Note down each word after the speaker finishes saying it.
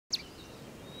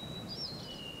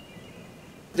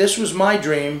This was my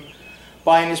dream,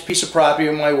 buying this piece of property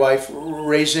with my wife,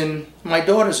 raising my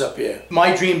daughters up here.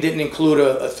 My dream didn't include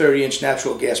a 30-inch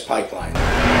natural gas pipeline.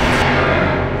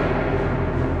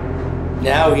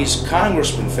 Now he's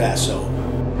Congressman Faso.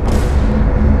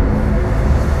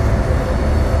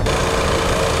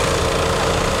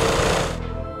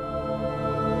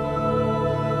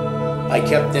 I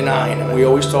kept denying him. We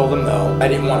always told him no. I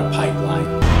didn't want a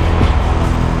pipeline.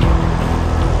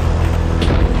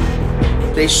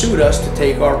 They sued us to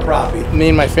take our property. Me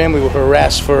and my family were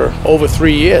harassed for over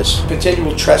 3 years.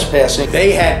 Continual trespassing.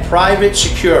 They had private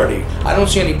security. I don't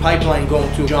see any pipeline going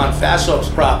to John Faso's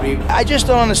property. I just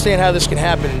don't understand how this can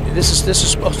happen. This is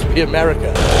supposed to be America.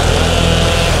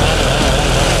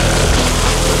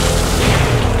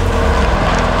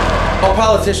 All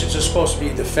politicians are supposed to be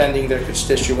defending their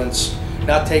constituents,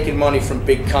 not taking money from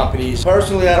big companies.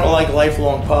 Personally, I don't like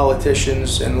lifelong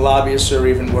politicians, and lobbyists are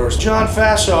even worse. John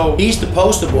Faso, he's the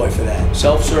poster boy for that.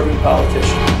 Self-serving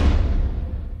politician.